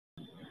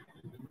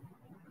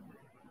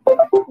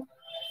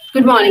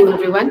Good morning,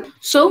 everyone.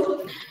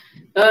 So,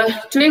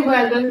 today we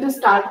are going to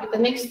start with the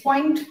next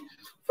point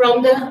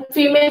from the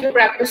female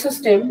reproductive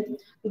system,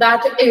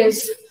 that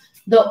is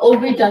the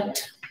oviduct,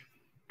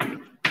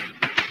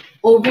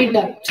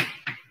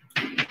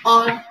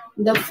 or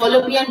the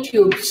fallopian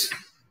tubes.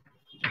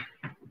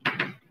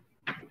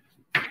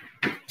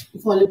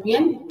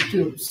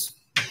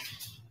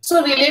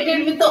 So,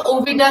 related with the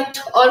oviduct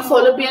or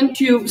fallopian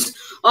tubes,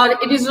 or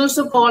it is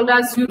also called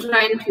as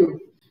uterine tube.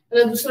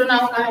 दूसरा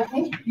नाम क्या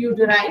है?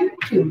 Uterine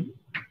tube.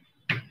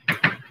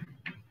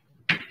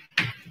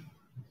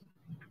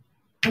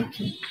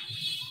 Okay.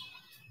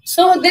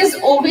 So these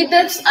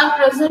oviducts are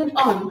present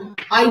on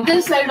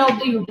either side of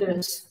the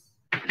uterus.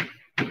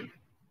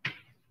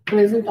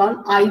 Present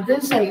on either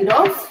side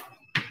of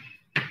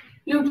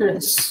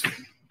uterus.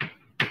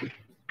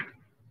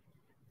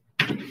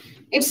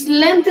 Its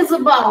length is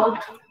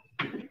about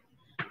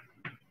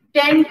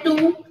 10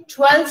 to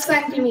 12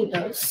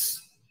 centimeters.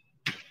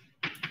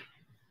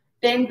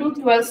 10 to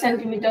 12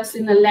 centimeters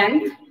in a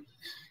length.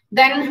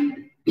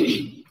 Then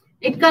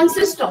it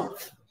consists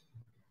of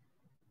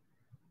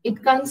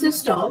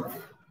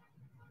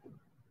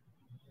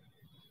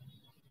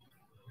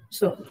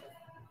so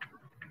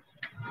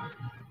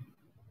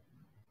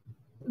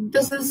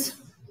this is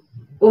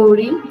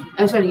ovary,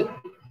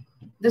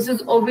 this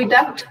is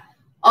oviduct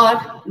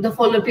or the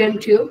fallopian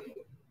tube.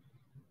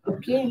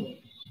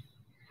 Okay,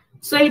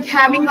 so it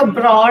having a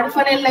broad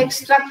funnel-like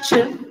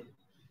structure,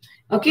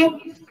 okay,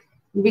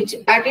 which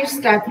at its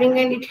tapering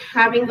end it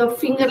having a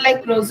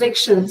finger-like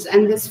projections,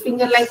 and these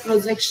finger-like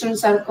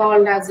projections are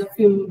called as a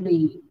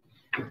fimbriae.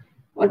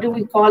 What do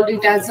we call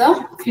it as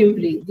a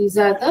fimbriae? These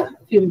are the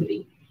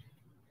fimbriae.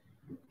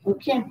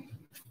 Okay.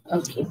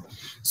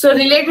 So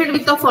related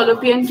with the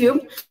fallopian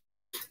tube,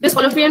 these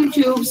fallopian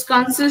tubes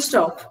consist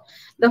of,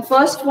 the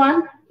first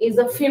one is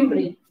a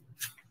fimbriae,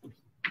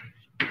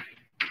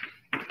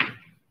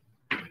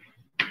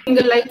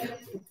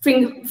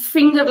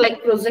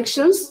 finger-like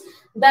projections.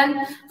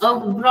 Then a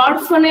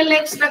broad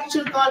funnel-like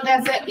structure called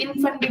as an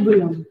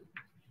infundibulum.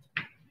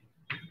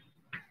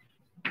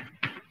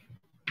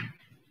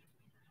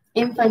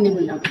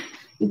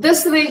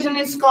 This region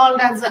is called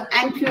as the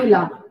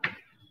ampulla.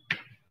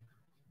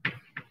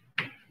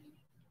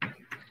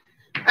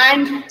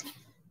 And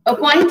a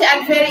point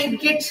at where it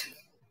gets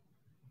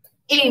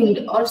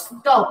aimed or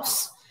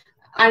stops,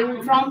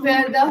 and from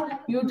where the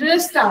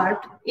uterus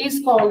starts,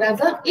 is called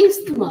as an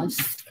isthmus.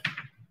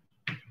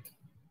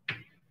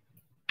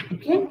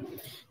 Okay,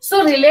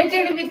 so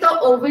related with the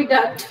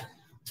oviduct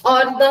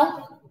or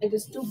it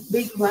is too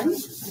big one, I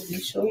will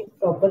show it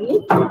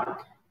properly.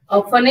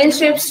 A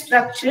funnel-shaped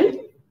structure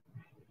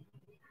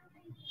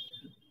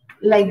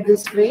like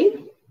this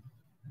way,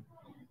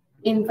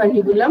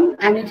 infundibulum,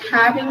 and it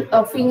having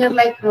a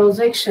finger-like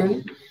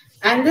projection,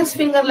 and this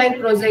finger-like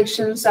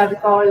projections are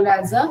called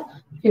as a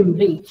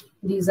fimbriae.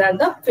 These are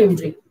the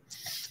fimbriae.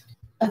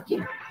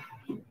 Okay.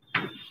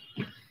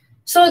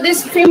 So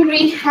this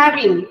fimbriae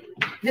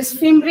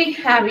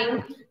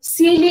having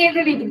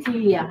ciliated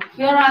epithelia.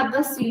 Here are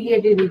the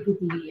ciliated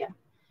epithelia.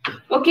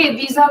 Okay,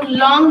 these are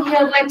long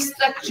hair-like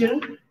structure.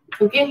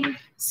 Okay,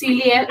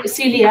 cilia.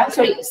 Here are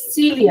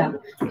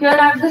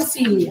the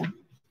cilia.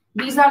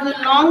 These are the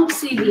long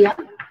cilia,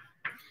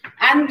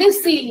 and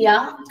this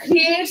cilia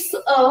creates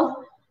a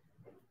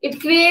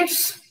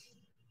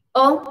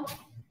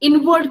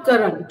inward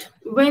current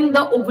when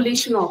the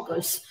ovulation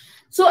occurs.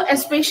 So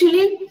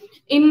especially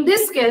in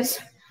this case,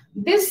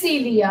 this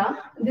cilia,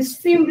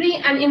 this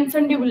fimbriae and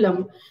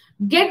infundibulum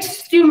get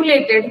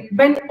stimulated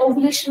when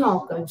ovulation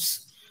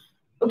occurs.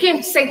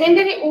 Okay,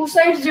 secondary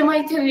oocytes जेव्हा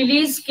इथे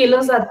release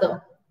केलं जातं,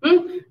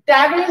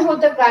 त्यावेळी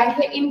होतं काय,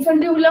 हे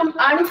infundibulum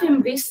आणि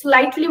fimbriae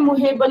slightly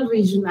movable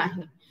region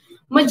आहे.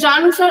 मग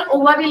ज्यानुसार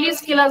ओव्हा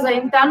रिलीज केला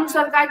जाईल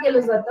त्यानुसार काय केलं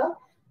जातं,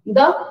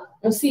 the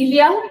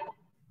cilia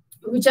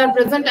which are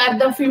present at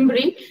the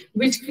fimbriae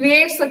which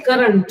creates a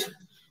current.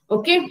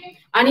 Okay,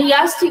 आणि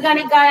याच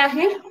ठिकाणी काय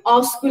आहे,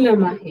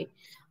 osculum आहे,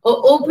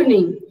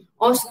 opening.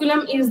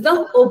 Osculum is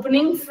the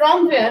opening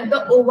from where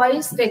the ova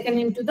is taken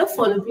into the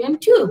fallopian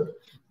tube.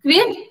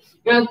 Clear?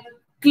 Then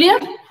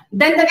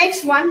the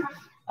next one,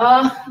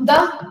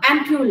 the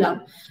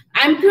ampulla.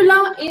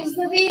 Ampulla is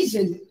the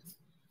region.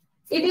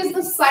 It is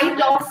the site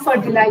of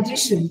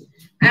fertilization.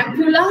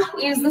 Ampulla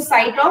is the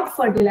site of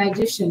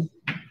fertilization.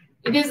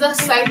 It is the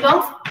site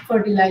of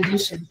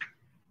fertilization.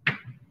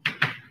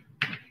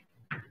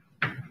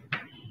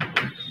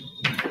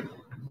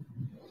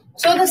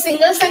 So the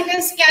single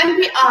sentence can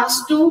be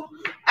asked to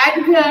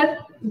at where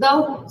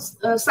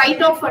the site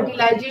of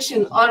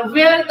fertilization or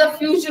where the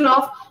fusion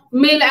of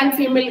male and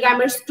female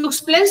gametes took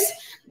place.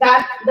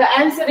 That the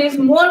answer is,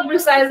 more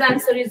precise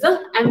answer is the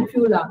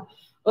ampulla.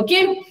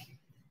 Okay.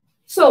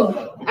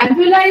 So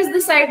ampulla is the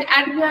site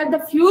at where the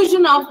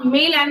fusion of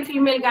male and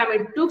female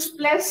gamete took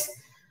place.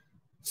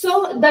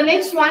 So the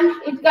next one,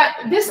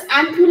 this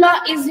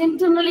ampulla is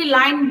internally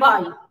lined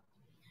by.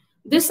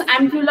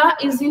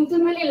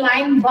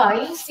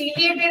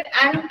 Ciliated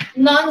and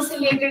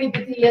non-ciliated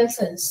epithelial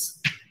cells.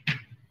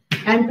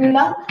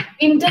 Ampulla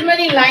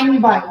internally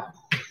lined by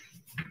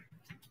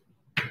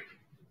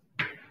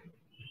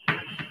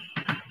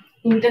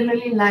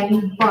internally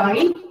lined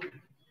by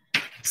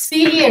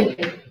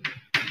ciliated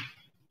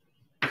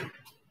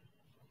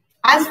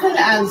as well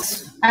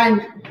as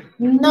and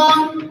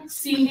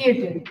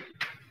non-ciliated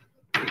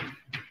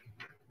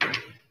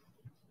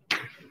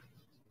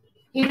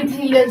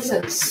epithelial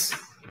cells.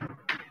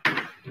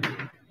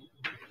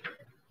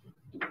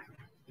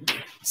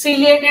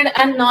 Ciliated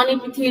and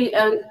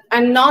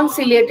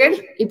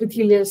non-ciliated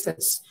epithelial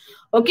cells.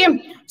 Okay,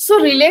 so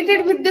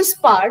related with this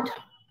part,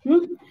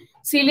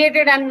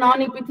 ciliated and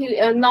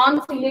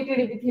non-ciliated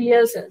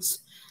epithelial cells.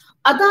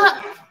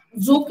 आता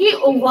जो की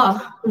ओवा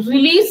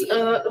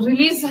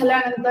release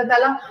झाल्यानंतर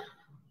त्याला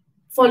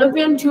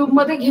Fallopian tube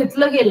मध्ये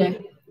घेतलं गेलंय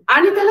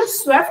आणि त्याला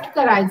स्वेफ्ट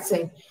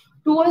करायचंय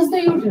टुवर्ड्स द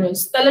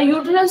युटरस, त्याला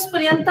युटरस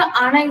पर्यंत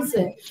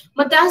आणायचंय.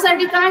 मग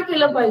त्यासाठी काय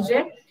केलं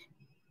पाहिजे?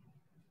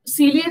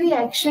 सिलियरी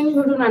ऍक्शन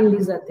घडून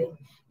आणली जाते.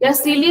 या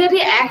सिलियरी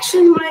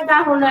ऍक्शन मुळे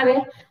काय होणार आहे?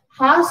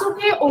 हा जो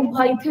काही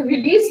ओव्हा इथे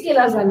रिलीज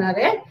केला जाणार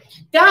आहे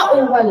त्या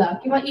ओव्हाला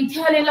किंवा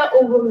इथे आलेल्या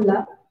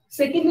ओव्हमला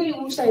सेकंडरी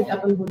oocyte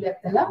आपण बोलूयात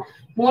त्याला,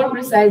 मोर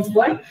प्रिसाइज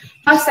वर्ड.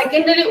 हा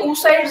सेकंडरी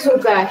oocyte जो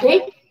काय आहे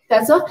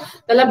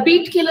त्याला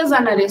बीट केलं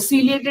जाणार आहे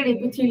सिलिएटेड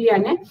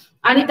एपिथेलियाने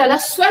आणि त्याला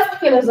स्वेफ्ट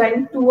केलं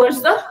जाईल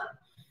towards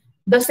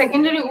the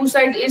secondary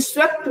oocyte is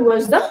Swift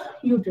towards the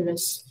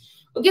uterus.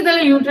 Okay,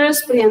 त्याला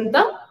युटरस पर्यंत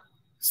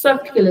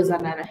स्वेफ्ट केलं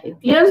जाणार आहे.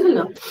 क्लिअर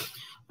झालं?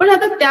 पण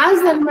आता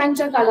त्याच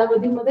दरम्यानच्या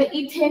कालावधीमध्ये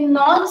इथे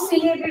non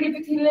ciliated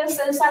epithelial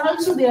cells are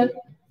also there.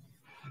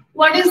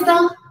 What is the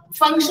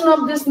function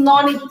of this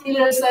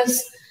non-epithelial cells?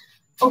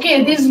 Okay,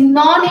 these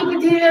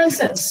non-epithelial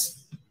cells,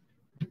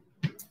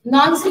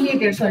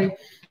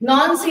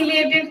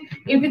 non-ciliated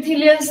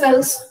epithelial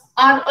cells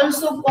are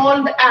also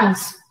called as,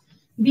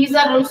 these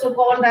are also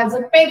called as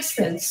a PEG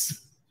cells.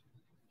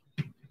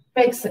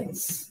 PEG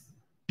cells.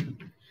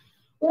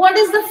 What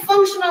is the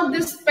function of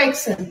this PEG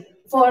cell?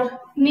 For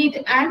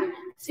NEET and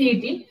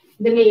CET,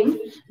 the name,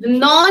 the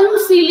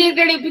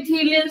non-ciliated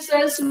epithelial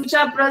cells which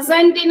are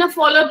present in a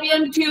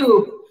fallopian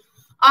tube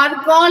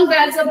are called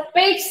as a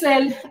PEG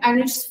cell,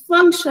 and its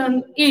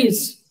function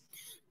is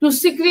to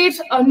secrete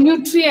a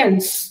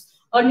nutrients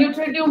or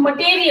nutritive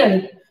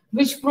material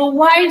which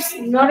provides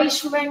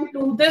nourishment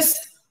to this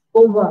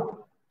ovum.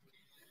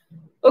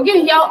 Okay,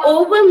 या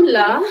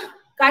ovumला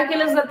काय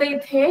केलं जाते?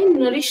 इथे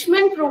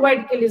nourishment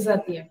provide केली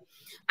जाते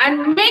and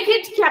make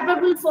it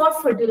capable for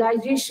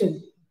fertilization.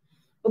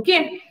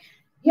 Okay,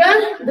 here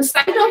the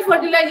site of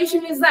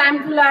fertilization is the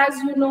ampulla, as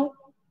you know.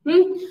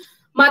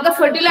 मग आता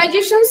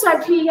fertilisation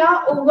साठी या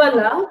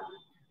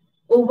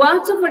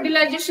ओव्हाचं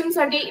फर्टिलायझेशन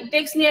साठी it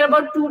takes near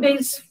about 2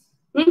 days.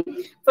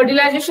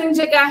 Fertilisation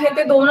जे काय आहे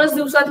ते 2च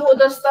दिवसात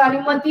होत असतं आणि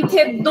मग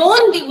तिथे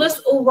 2 दिवस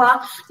ओव्हा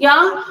या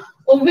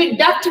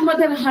ओविडक्ट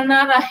मध्ये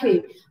राहणार आहे.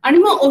 आणि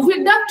मग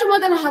ओविडक्ट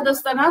मध्ये राहत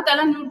असताना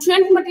त्याला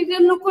न्यूट्रिएंट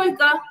मटेरियल नकोय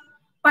का?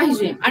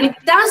 पाहिजे. आणि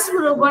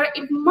त्याचबरोबर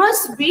इट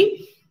मस्ट बी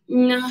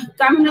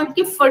काय म्हणतात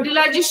की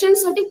फर्टिलायझेशन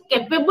साठी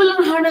कॅपेबल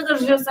राहणं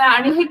गरजेचं आहे.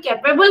 आणि हे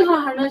कॅपेबल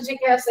राहणं जे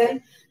काय असेल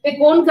ते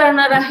कोण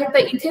करणार आहे? तर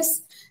इथे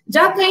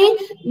ज्या काही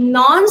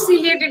नॉन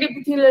सिलिएटेड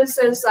एपिथेलियल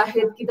सेल्स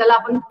आहेत की त्याला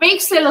आपण पेग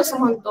सेल असं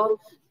म्हणतो,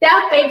 त्या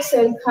पेग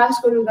सेल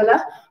खास करून त्याला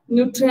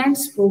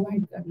न्यूट्रिएंट्स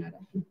प्रोव्हाइड करणार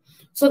आहे.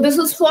 So this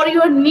is for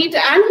your NEET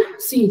and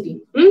CET.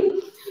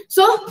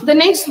 So the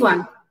next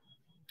one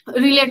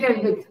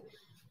related with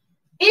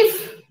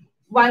if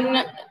one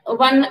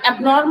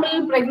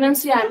abnormal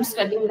pregnancy, I am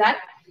studying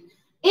that.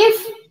 If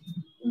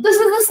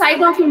this is the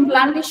site of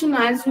implantation,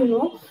 as you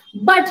know,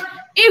 but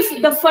if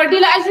the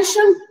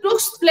fertilization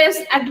took place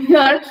at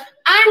here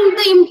and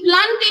the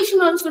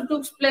implantation also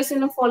took place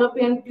in a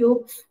fallopian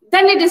tube,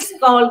 then it is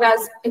called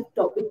as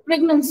ectopic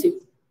pregnancy.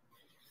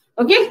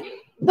 Okay,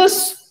 this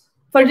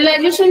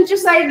fertilization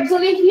site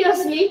जरी ही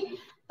असली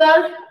तर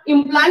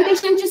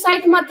implantation ची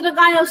site मात्र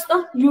काय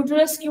असतं?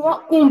 Uterus किंवा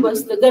उंब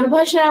असतं.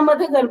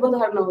 गर्भाशयामध्ये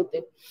गर्भधारणा होते.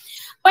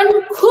 पण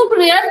खूप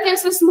रेअर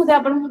केसेस मध्ये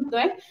आपण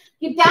म्हणतोय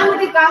की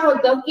त्यामध्ये काय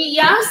होतं की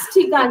याच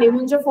ठिकाणी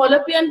म्हणजे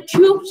फॉलोपियन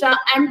ट्यूबच्या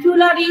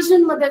अँप्युला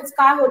रिजन मध्येच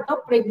काय होतं?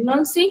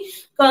 प्रेग्नन्सी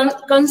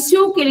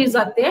कन्स्यू केली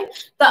जाते.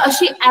 तर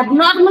अशी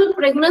ऍबनॉर्मल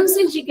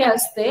प्रेग्नन्सी जी काय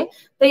असते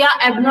तर या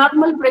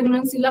ऍबनॉर्मल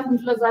प्रेग्नन्सीला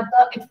म्हटलं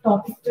जातं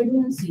ectopic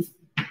pregnancy.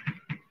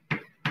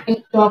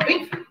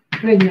 Ectopic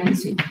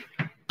pregnancy.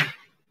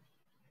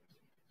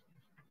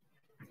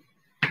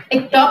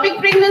 Ectopic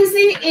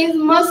pregnancy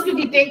must be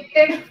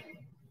detected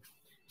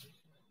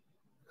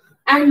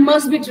and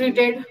must be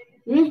treated.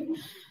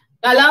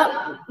 त्याला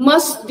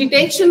मस्ट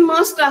डिटेक्शन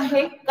मस्ट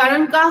आहे.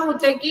 कारण का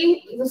होतंय की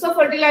जसं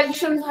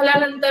फर्टिलायझेशन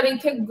झाल्यानंतर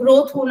इथे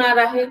ग्रोथ होणार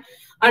आहे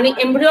आणि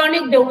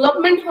एम्ब्रियॉनिक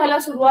डेव्हलपमेंट व्हायला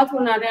सुरुवात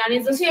होणार आहे. आणि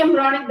जशी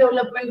एम्ब्रियॉनिक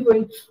डेव्हलपमेंट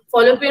होईल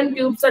फॉलोपियन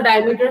ट्यूबचा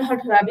डायमीटर हा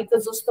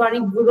ठराविकच असतो आणि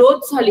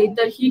ग्रोथ झाली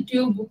तर ही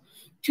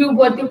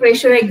ट्यूब वरती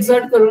प्रेशर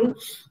एक्झर्ट करून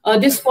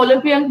this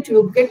Fallopian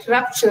tube gate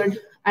ruptured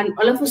and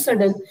all of a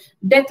sudden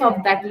death of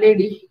that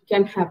lady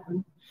can happen.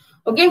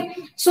 Okay,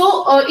 so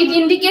it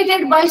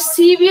indicated by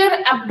severe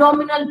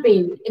abdominal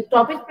pain.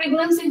 Ectopic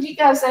pregnancy जी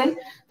काय असेल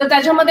तर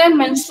त्याच्यामध्ये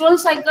menstrual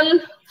cycle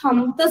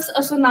थांबतच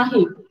असं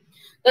नाही.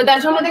 तर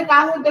त्याच्यामध्ये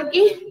काय होतं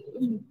की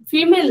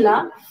फिमेलला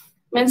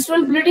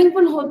मेन्स्ट्रुअल ब्लिडिंग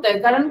पण होत आहे,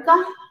 कारण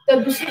का तर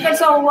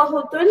दुसरीकडचा ओवा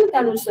होतोय ना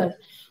त्यानुसार.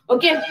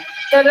 ओके,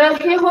 तर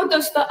हे होत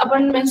असतं.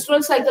 आपण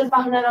मेन्स्ट्रुअल सायकल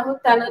पाहणार आहोत,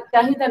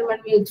 त्याही दरम्यान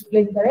मी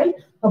एक्सप्लेन करेल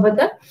हवं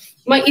तर.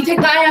 मग इथे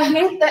काय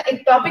आहे तर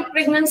एक्टॉपिक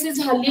प्रेग्नन्सी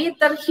झाली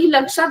तर ही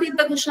लक्षात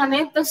येतं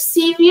कशाने तर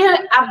सिव्हिअर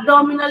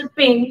ऍब्डॉमिनल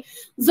पेन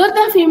जर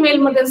त्या फिमेल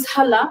मध्ये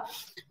झाला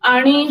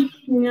आणि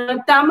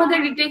त्यामध्ये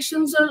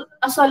डिटेक्शन जर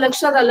असं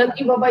लक्षात आलं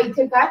की बाबा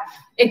इथे काय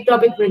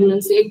ectopic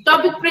pregnancy.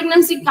 Ectopic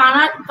pregnancy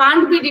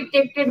can't be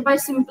detected by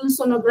simple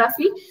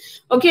sonography.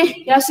 Okay,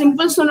 या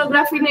सिंपल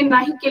सोनोग्राफीने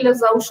नाही केलं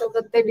जाऊ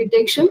शकत ते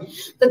डिटेक्शन,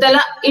 तर त्याला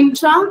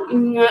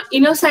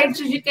इनर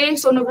साइडची जी काही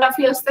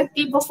सोनोग्राफी असते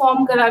ती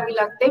परफॉर्म करावी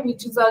लागते,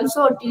 which is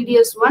also a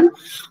tedious one.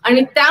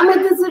 आणि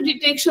त्यामध्ये जर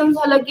डिटेक्शन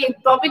झालं की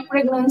एक्टॉपिक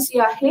प्रेग्नन्सी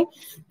आहे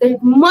तर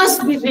it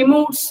must be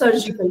removed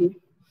surgically.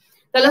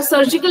 त्याला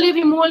सर्जिकली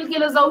रिमूव्हल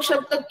केलं जाऊ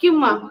शकतं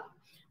किंवा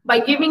by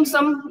giving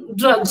some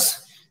drugs.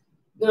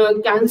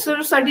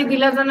 Cancer साठी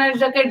दिल्या जाणाऱ्या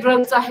ज्या काही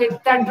ड्रग्स आहेत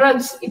त्या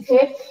ड्रग्स इथे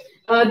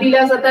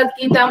दिल्या जातात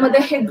की त्यामध्ये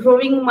हे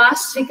ग्रोविंग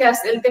मास जे काय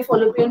असेल ते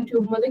फॉलोपियन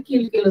ट्यूब मध्ये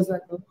किल केलं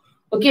जातं.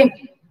 ओके,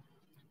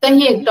 तर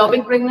ही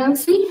एक्टॉपिक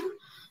प्रेग्नन्सी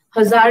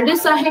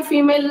हजार्डस आहे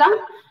फिमेलला.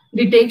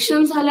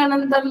 डिटेक्शन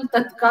झाल्यानंतर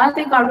तत्काळ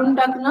ते काढून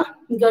टाकणं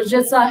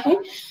गरजेचं आहे.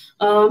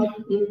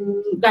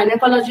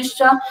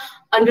 गायनेकॉलॉजिस्टच्या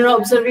अंडर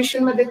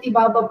ऑब्झर्वेशन मध्ये ती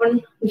बाब आपण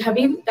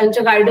घ्यावी,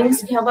 त्यांच्या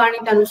गायडन्स घ्यावं आणि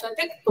त्यानुसार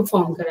ते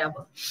परफॉर्म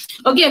करावं.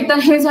 ओके, तर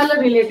हे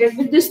झालं रिलेटेड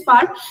विथ दिस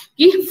पार्ट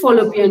की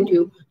Fallopian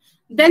tube.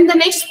 Then the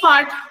next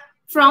part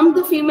from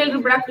the female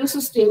reproductive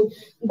system,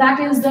 that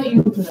is the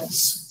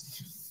uterus.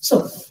 So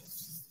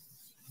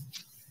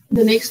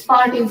the next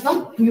part is the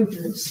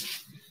uterus.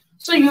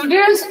 So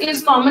uterus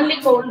is commonly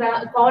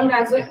called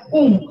as a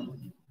womb.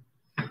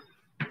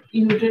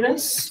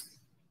 Uterus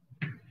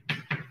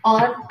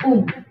or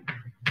womb.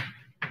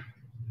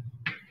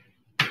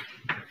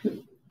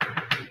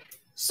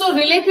 So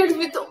related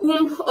with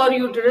womb or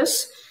uterus,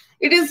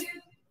 it is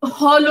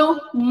hollow,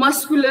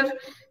 muscular,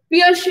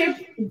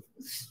 pear-shaped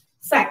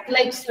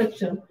sac-like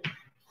structure.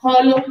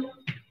 Hollow,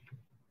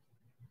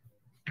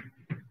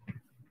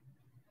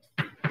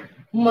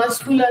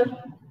 muscular,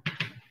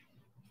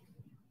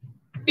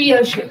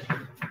 pear-shaped.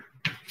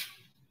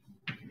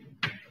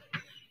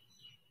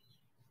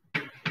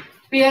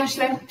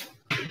 Pear-shaped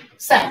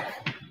sac.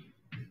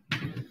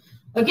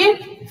 Okay,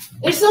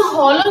 it's a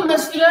hollow,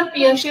 muscular,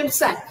 pear-shaped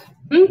sac.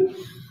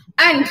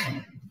 And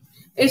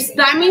its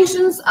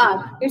dimensions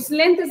are: its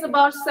length is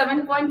about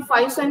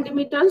 7.5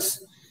 centimeters.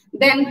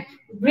 Then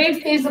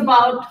breadth is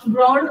about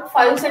broad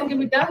 5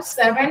 centimeters,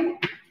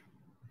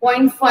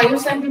 7.5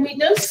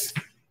 centimeters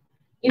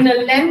in a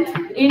length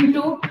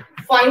into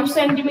 5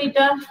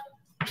 centimeter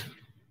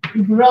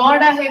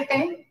broad.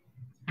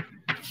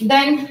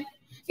 Then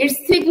its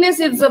thickness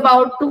is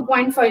about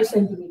 2.5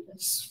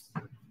 centimeters.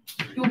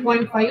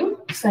 2.5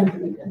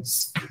 centimeters.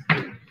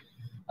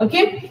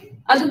 Okay.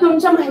 आता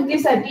तुमच्या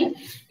माहितीसाठी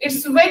its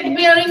weight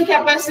bearing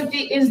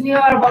capacity is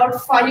near about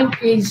 5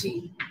 kg.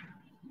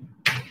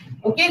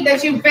 Okay,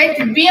 त्याची wait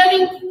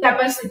bearing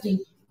capacity,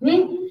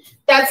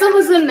 त्याचं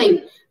वजन नाही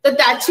तर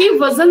त्याची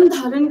वजन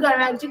धारण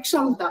करण्याची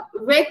क्षमता,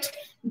 wait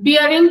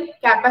bearing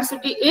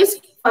capacity is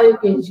 5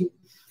 kg.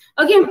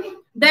 Okay,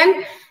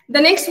 then the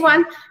next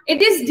one,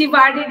 it is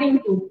divided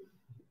into,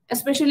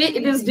 especially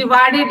it is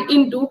divided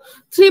into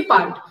 3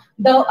 parts.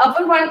 The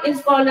upper one is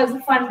called as a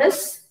fundus.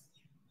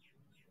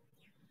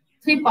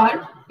 3 part.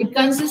 It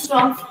consists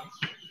of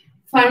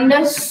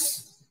fundus,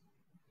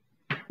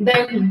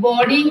 then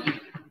body,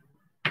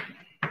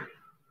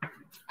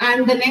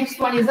 and the next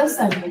one is a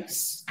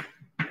cervix.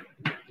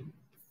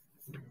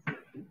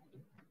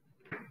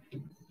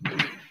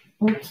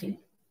 Okay.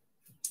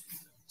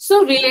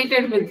 So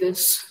related with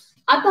this,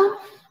 आता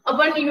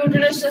आपण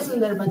युटरसच्या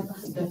संदर्भात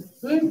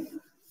पाहतोय.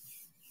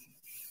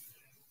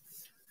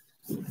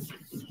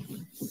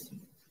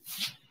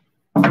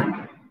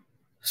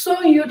 सो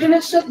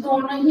युटरसच्या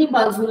दोनही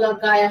बाजूला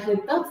काय आहे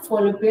तर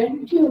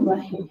Fallopian tube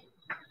आहे.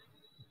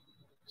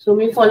 सो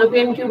मी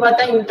फॉलोपियन ट्यूब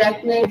आता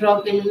इंटॅक्ट नाही ड्रॉ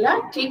केलेला,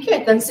 ठीक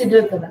आहे,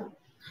 कन्सिडर करा.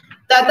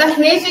 तर आता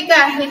हे जे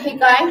काय आहे हे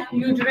काय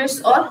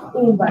युटरस और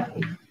वूम्ब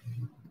आहे.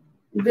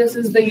 दिस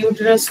इज द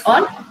युटरस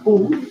और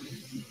womb.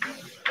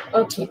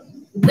 Okay,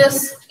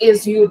 this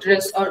is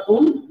uterus और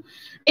womb.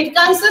 It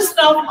consist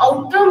of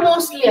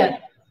outermost layer.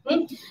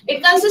 It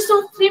consists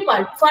of 3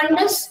 parts: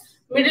 fundus,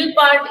 middle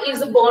part is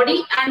the body,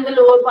 and the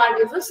lower part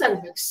is the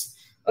cervix.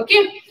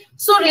 Okay,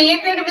 so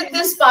related with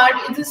this part,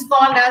 it is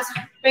called as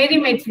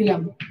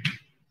perimetrium.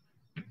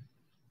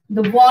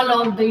 The wall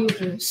of the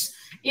uterus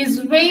is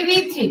very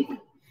thick.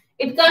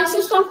 It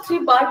consists of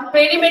 3 parts: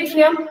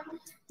 perimetrium,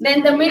 then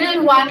the middle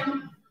one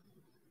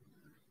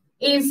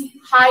is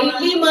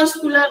highly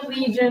muscular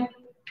region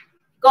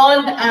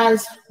called as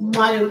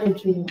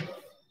myometrium.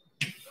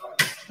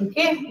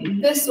 Okay,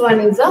 this one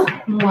is a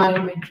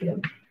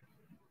myometrium.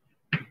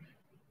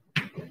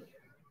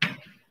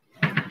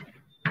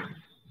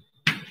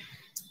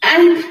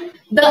 And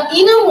the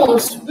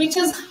innermost, which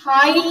is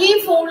highly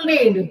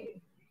folded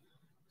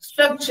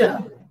structure.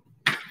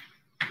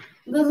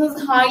 This is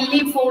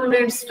highly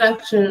folded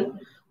structure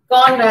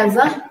called as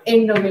a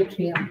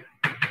endometrium.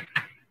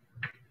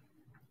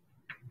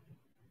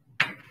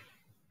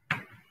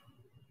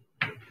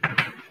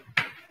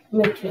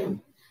 Metrium.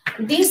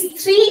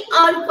 These three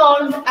are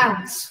called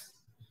as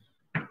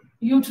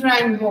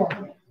uterine wall.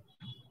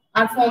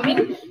 Are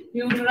forming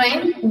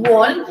uterine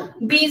wall.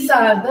 These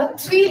are the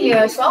three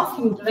layers of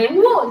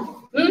uterine wall.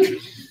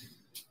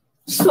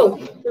 So,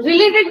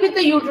 related with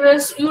the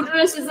uterus,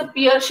 uterus is a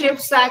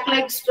pear-shaped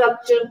sac-like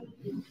structure.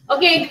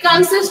 Okay, it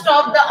consists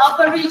of the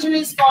upper region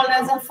is called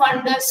as a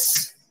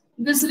fundus.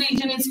 This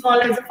region is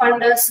called as a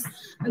fundus.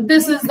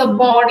 This is the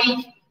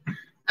body,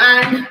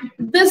 and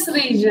this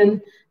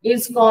region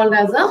is called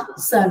as a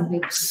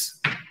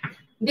cervix.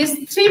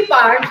 These three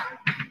parts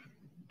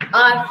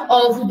are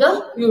of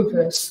the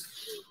uterus.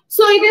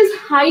 So it is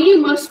highly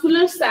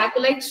muscular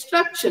sac-like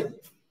structure.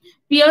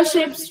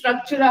 Pear-shaped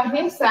structure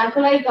आहे,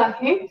 sac-like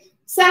आहे,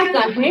 sac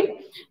आहे.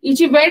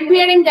 इची weight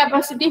bearing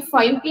capacity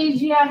 5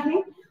 kg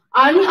आहे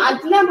आणि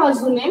आतल्या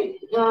बाजूने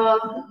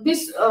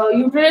this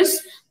uterus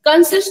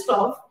consists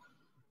of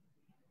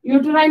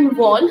uterine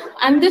wall,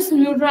 and this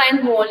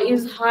uterine wall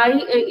is high.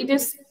 It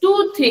is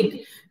too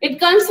thick. It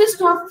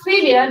consists of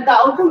three layers. The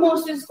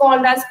outermost is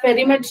called as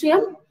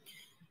perimetrium.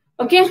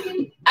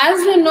 Okay, as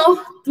you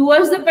know,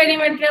 towards the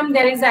perimetrium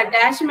there is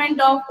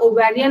attachment of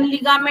ovarian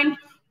ligament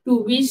to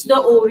which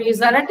the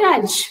ovaries are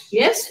attached.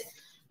 Yes,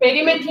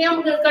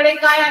 perimetrium कडे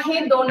काय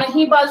आहे,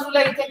 दोनही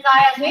बाजूला इथे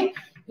काय आहे,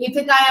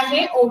 इथे काय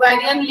आहे,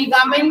 ovarian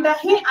ligament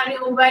आहे आणि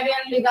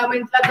ovarian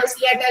ligamentला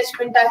कसली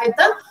attachment आहे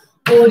तर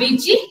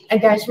ओव्हरीची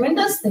attachment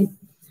असते.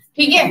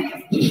 ठीक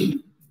आहे,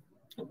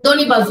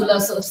 दोन्ही बाजूला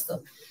असं असतं.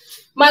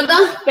 मग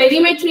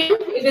perimetrium,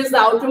 it is the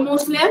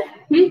outermost layer.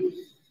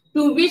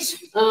 To which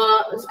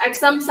at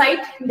some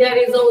site there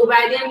is a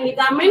ovarian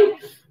ligament,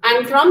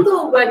 and from the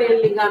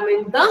ovarian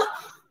ligament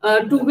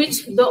to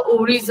which the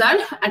ovaries are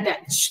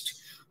attached.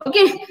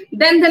 Okay,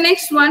 then the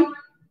next one,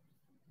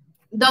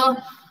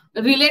 the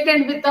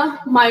related with the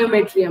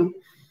myometrium.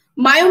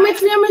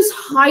 Myometrium is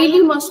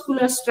highly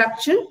muscular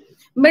structure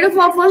made up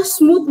of a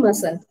smooth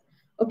muscle.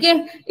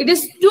 Okay, it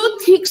is too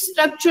thick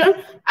structure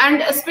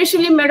and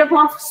especially made up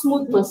of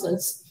smooth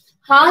muscles.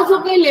 हा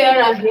जो काही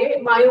layer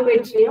आहे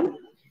myometrium.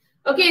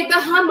 Okay, तर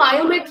हा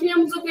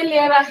myometrium जो काही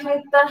layer आहे,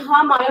 तर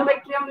हा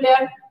मायोमेट्रियम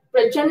लेयर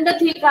प्रचंड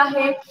थिक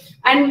आहे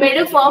and made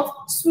up of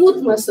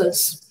smooth muscles,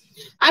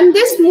 and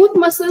this smooth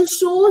muscle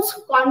shows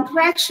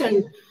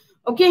contraction.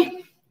 Okay,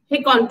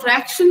 hey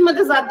contraction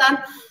मध्ये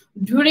जातात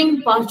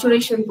during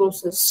parturition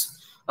process.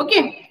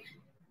 Okay,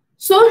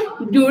 so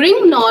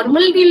during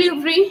normal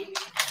delivery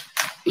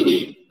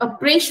a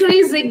pressure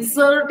is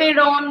exerted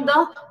on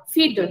the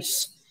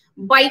fetus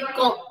by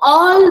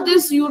all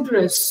this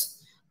uterus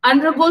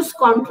undergoes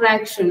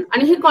contraction,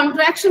 आणि हे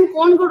contraction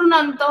कोण कडून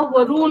आणतं,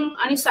 वरून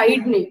आणि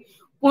साइडने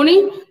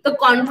कोणी, तर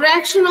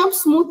contraction of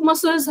smooth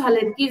muscles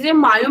झालेत की जे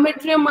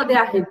मायोमेट्रियम मध्ये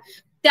आहेत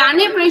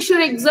त्याने प्रेशर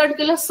एक्झर्ट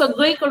केलं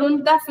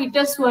सगळीकडून त्या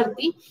फिटस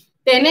वरती,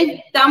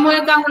 त्यामुळे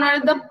काय होणार,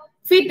 the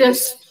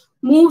foetus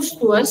moves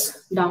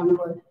towards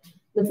downward.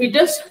 The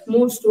fetus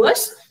moves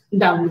towards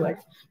downward.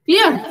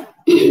 Clear?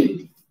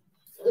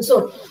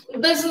 So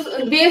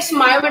this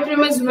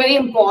myometrium is very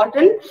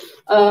important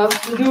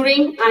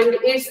during, and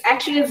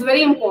it's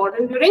very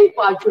important during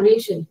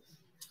parturition.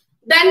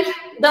 Then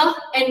the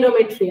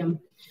endometrium.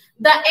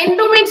 The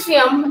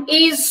endometrium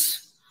is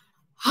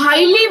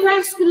highly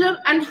vascular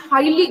and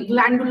highly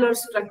glandular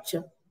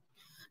structure.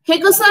 हे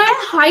कसं आहे,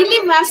 highly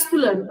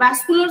vascular.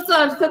 Vascular चा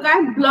अर्थ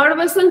काय, blood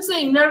vessels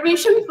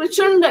innervation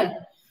प्रचंड आहे,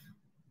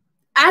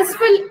 as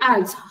well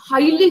as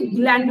highly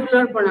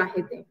glandular पण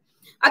आहे ते.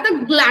 आता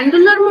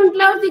ग्लँड्युलर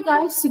म्हटल्यावरती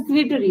काय,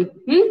 सिक्रेटरी.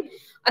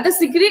 आता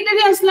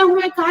सिक्रेटरी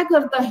असल्यामुळे काय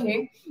करत आहे,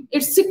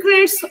 इट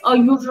सिक्रेट्स अ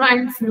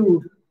युटराइन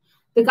फ्लूइड.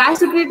 ते काय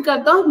सिक्रेट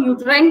करतं,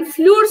 युटराइन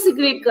फ्लूइड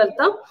सिक्रेट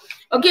करतं.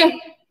 Okay,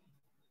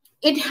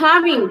 it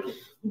having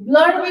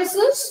blood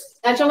vessels,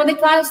 त्याच्यामध्ये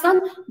काय असतात,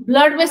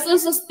 ब्लड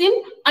वेसल्स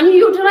असतील आणि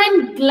युटराइन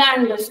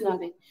ग्लँड असणार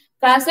आहे.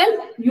 काय असेल,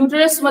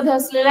 युटरस मध्ये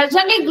असलेल्या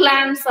ज्या काही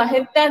ग्लँड्स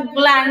आहेत त्या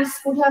ग्लँड्स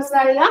कुठे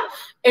असणाऱ्या,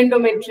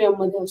 एंडोमेट्रियम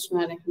मध्ये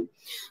असणार आहे.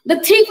 The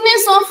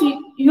thickness of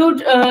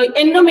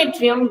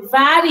endometrium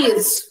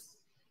varies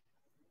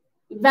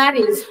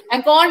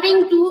according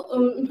to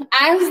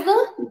as the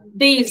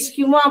days,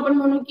 किंवा आपण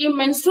म्हणू की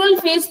menstrual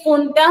phase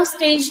कोणत्या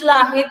स्टेजला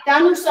आहे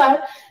त्यानुसार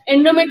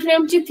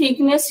एंडोमेट्रियमची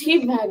थिकनेस ही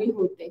व्हॅरी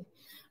होते.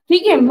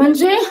 ठीक आहे,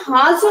 म्हणजे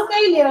हा जो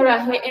काही लेअर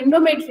आहे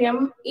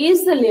एंडोमेट्रियम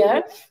इज द लेअर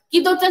की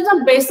तो त्याचा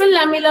बेसल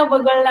लॅमिला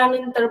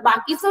वगळल्यानंतर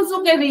बाकीचा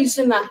जो काही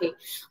रिजन आहे,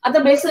 आता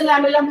बेसल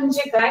लॅमिला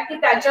म्हणजे काय की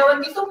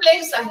त्याच्यावरती तो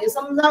प्लेस आहे,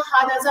 समजा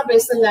हा त्याचा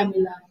बेसल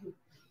लॅमिला आहे,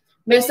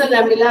 बेसल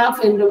लॅमिला ऑफ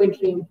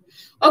एंडोमेट्रियम.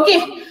 ओके,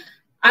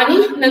 आणि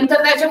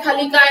नंतर त्याच्या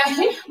खाली काय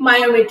आहे,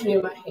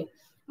 मायोमेट्रियम आहे.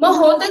 मग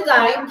होतं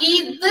काय की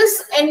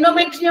this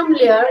endometrium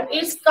layer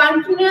is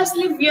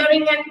continuously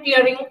wearing and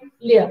टिअरिंग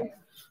layer.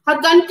 हा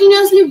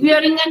कंटिन्युअसली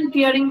विअरिंग अँड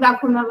टिअरिंग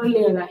दाखवणारा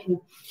लेअर आहे.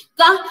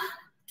 का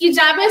की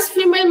ज्यावेळेस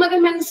फिमेल मध्ये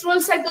मेन्स्ट्रुअल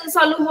सायकल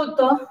चालू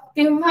होतं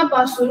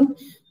तेव्हापासून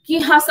की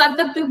हा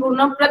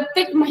सातत्यपूर्ण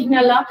प्रत्येक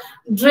महिन्याला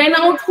ड्रेन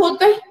आउट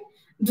होतोय,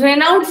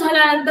 ड्रेन आउट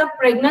झाल्यानंतर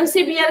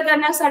प्रेग्नन्सी बिअर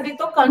करण्यासाठी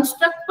तो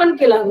कन्स्ट्रक्ट पण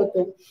केला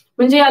जातो,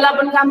 म्हणजे याला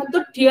आपण काय म्हणतो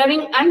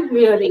टिअरिंग अँड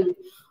विअरिंग.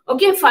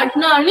 ओके,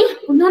 फाटणं आणि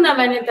पुन्हा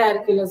नव्याने तयार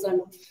केलं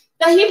जाणं.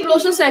 तर ही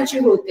प्रोसेस याची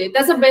होते.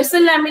 त्याचा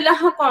बेसल लॅमिला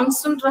हा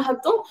कॉन्स्टंट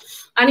राहतो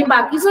आणि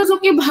बाकीचा जो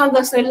काही भाग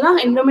असेल ना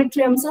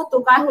एंडोमेट्रियमचा तो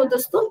काय होत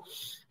असतो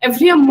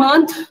एव्हरी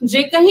मंथ.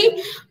 जे काही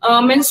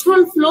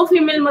मेन्स्ट्रुअल फ्लो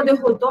फिमेल मध्ये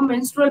होतो,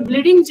 मेन्स्ट्रुअल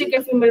ब्लिडिंग जे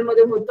काही फिमेल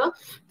मध्ये होतं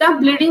त्या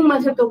ब्लिडिंग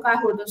मध्ये तो काय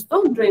होत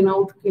असतो ड्रेन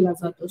आउट केला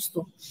जात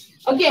असतो.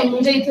 ओके,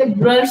 म्हणजे इथे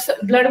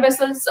ब्लड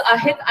वेसल्स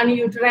आहेत आणि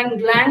युटराईन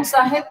ग्लँड्स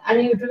आहेत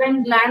आणि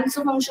युटराईन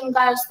ग्लँडचं फंक्शन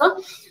काय असतं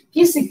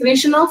की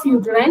सिक्रेशन ऑफ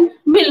युटराईन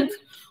मिल्क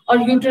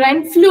और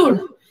युटराईन फ्लूइड.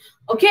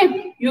 ओके,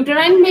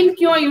 युटराईन मिल्क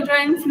किंवा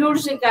युटराईन फ्लूइड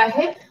जे काय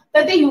आहे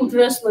तर ते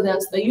युटरस मध्ये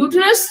असतं.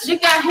 युटरस जे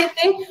काय आहे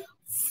ते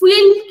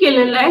फिल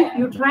केलेलं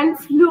आहे युटराईन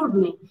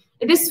फ्लूइडने.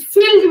 It is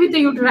filled with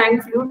युटराईन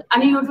fluid.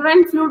 आणि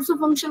युटराईन फ्लूइडचं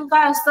फंक्शन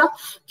काय असतं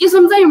की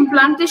समजा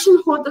इम्प्लांटेशन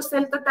होत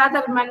असेल तर त्या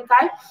दरम्यान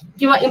काय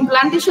किंवा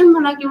इम्प्लांटेशन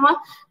म्हणा किंवा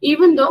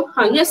इव्हन दो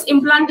येस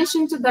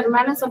इम्प्लांटेशनच्या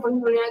दरम्यानच आपण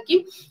म्हणूया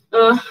की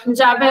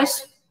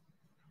ज्यावेळेस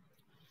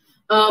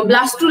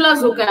ब्लास्टुला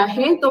जो काय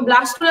आहे तो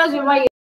ब्लास्टुला जेव्हा